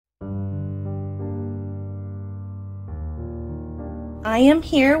I am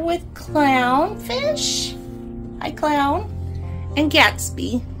here with Clownfish. Hi, Clown. And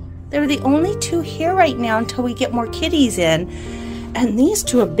Gatsby. They're the only two here right now until we get more kitties in. And these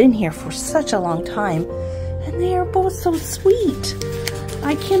two have been here for such a long time. And they are both so sweet.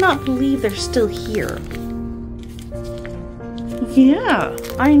 I cannot believe they're still here. Yeah,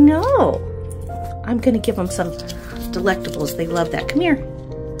 I know. I'm gonna give them some delectables. They love that. Come here.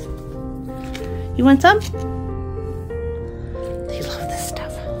 You want some? They love this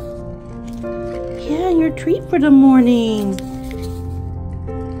stuff. Yeah, your treat for the morning.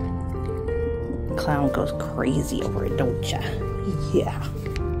 Clown goes crazy over it, don't ya? Yeah.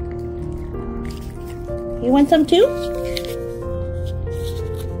 You want some too?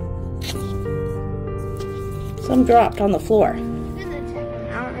 Some dropped on the floor.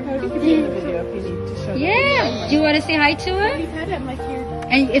 Yeah. Do you want to say hi to him?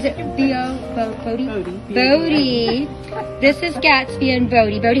 And is it Bodie? Bodie. This is Gatsby and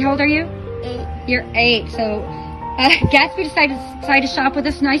Bodie. Bodie, how old are you? 8. You're 8. So Gatsby decided to shop with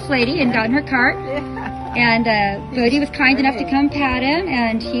this nice lady and got in her cart. And Bodie was kind enough to come pat him,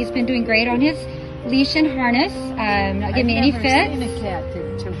 and he's been doing great on his leash and harness. Not giving me any fits. I've never seen a cat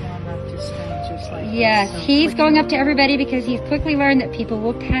to warm up to strangers like yes, this. So he's going up to everybody because he's quickly learned that people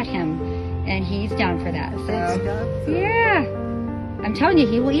will pet him, and he's down for that. So yeah, I'm telling you,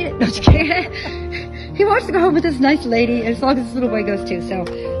 he will eat it. No, just kidding. He wants to go home with this nice lady as long as this little boy goes too. So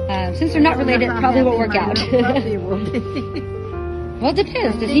since they're not related, it probably won't work out. Well, it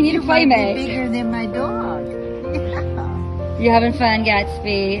depends. Does he need a playmate? Bigger than my dog. You having fun,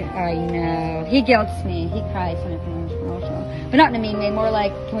 Gatsby? I know. He guilts me. He cries when I'm emotional. But not in a mean way. More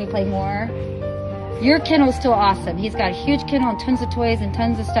like, can we play more? Your kennel's still awesome. He's got a huge kennel and tons of toys and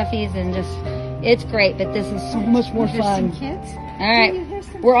tons of stuffies and just, it's great. But this is so much more fun. Some kids? All right.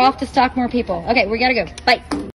 We're off to stalk more people. Okay, we gotta go. Bye.